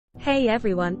Hey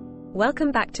everyone!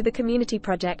 Welcome back to the Community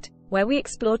Project, where we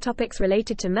explore topics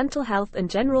related to mental health and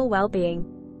general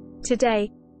well-being.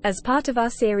 Today, as part of our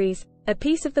series, A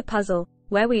Piece of the Puzzle,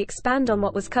 where we expand on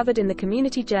what was covered in the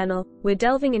Community Journal, we're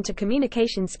delving into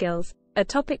communication skills, a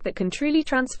topic that can truly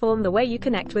transform the way you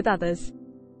connect with others.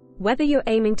 Whether you're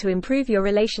aiming to improve your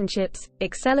relationships,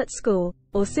 excel at school,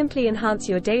 or simply enhance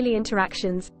your daily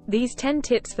interactions, these 10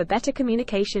 tips for better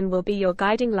communication will be your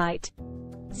guiding light.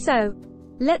 So,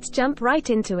 let's jump right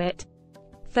into it.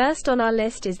 First on our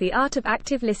list is the art of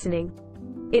active listening.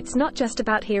 It's not just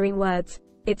about hearing words,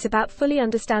 it's about fully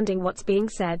understanding what's being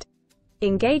said.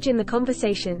 Engage in the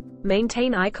conversation,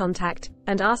 maintain eye contact,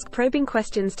 and ask probing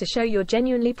questions to show you're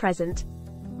genuinely present.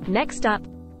 Next up,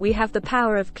 we have the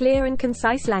power of clear and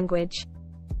concise language.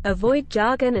 Avoid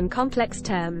jargon and complex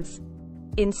terms.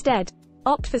 Instead,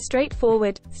 opt for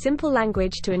straightforward, simple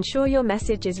language to ensure your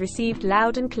message is received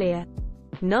loud and clear.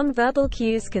 Nonverbal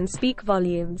cues can speak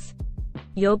volumes.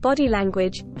 Your body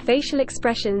language, facial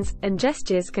expressions, and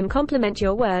gestures can complement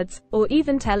your words, or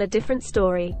even tell a different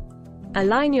story.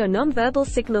 Align your nonverbal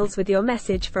signals with your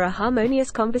message for a harmonious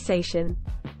conversation.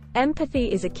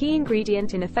 Empathy is a key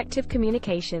ingredient in effective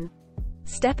communication.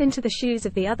 Step into the shoes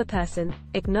of the other person,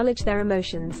 acknowledge their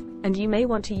emotions, and you may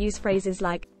want to use phrases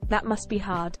like, "That must be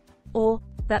hard," or,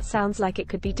 "That sounds like it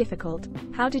could be difficult.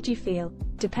 How did you feel?"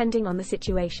 depending on the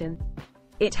situation.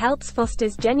 It helps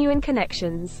fosters genuine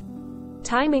connections.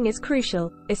 Timing is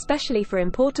crucial, especially for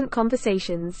important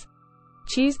conversations.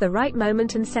 Choose the right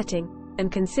moment and setting,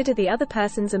 and consider the other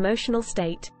person's emotional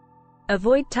state.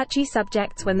 Avoid touchy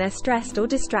subjects when they're stressed or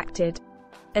distracted.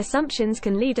 Assumptions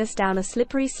can lead us down a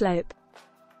slippery slope.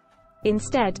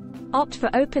 Instead, opt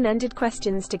for open-ended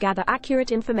questions to gather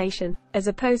accurate information, as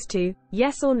opposed to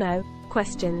yes or no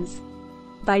questions.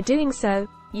 By doing so,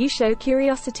 you show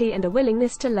curiosity and a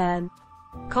willingness to learn.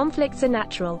 Conflicts are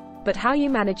natural, but how you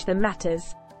manage them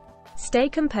matters. Stay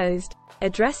composed,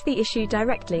 address the issue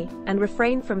directly, and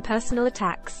refrain from personal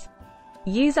attacks.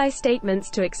 Use I statements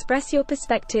to express your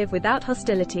perspective without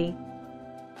hostility.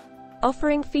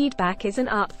 Offering feedback is an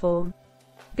art form.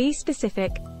 Be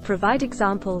specific, provide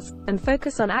examples, and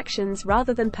focus on actions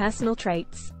rather than personal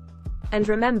traits. And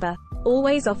remember,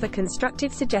 always offer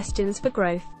constructive suggestions for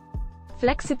growth.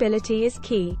 Flexibility is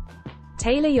key.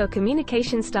 Tailor your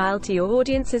communication style to your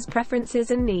audience's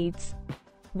preferences and needs.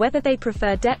 Whether they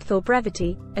prefer depth or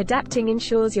brevity, adapting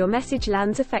ensures your message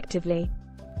lands effectively.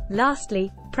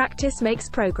 Lastly, practice makes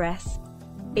progress.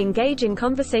 Engage in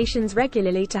conversations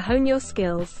regularly to hone your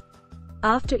skills.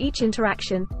 After each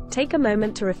interaction, take a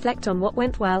moment to reflect on what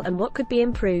went well and what could be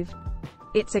improved.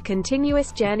 It's a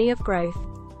continuous journey of growth.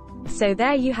 So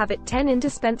there you have it, 10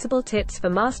 indispensable tips for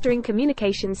mastering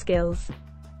communication skills.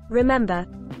 Remember,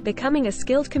 becoming a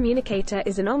skilled communicator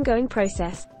is an ongoing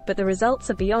process, but the results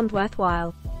are beyond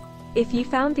worthwhile. If you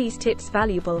found these tips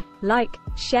valuable, like,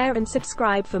 share and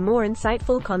subscribe for more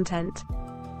insightful content.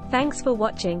 Thanks for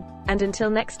watching, and until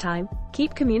next time,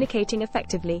 keep communicating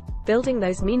effectively, building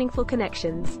those meaningful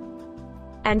connections.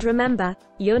 And remember,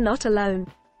 you're not alone.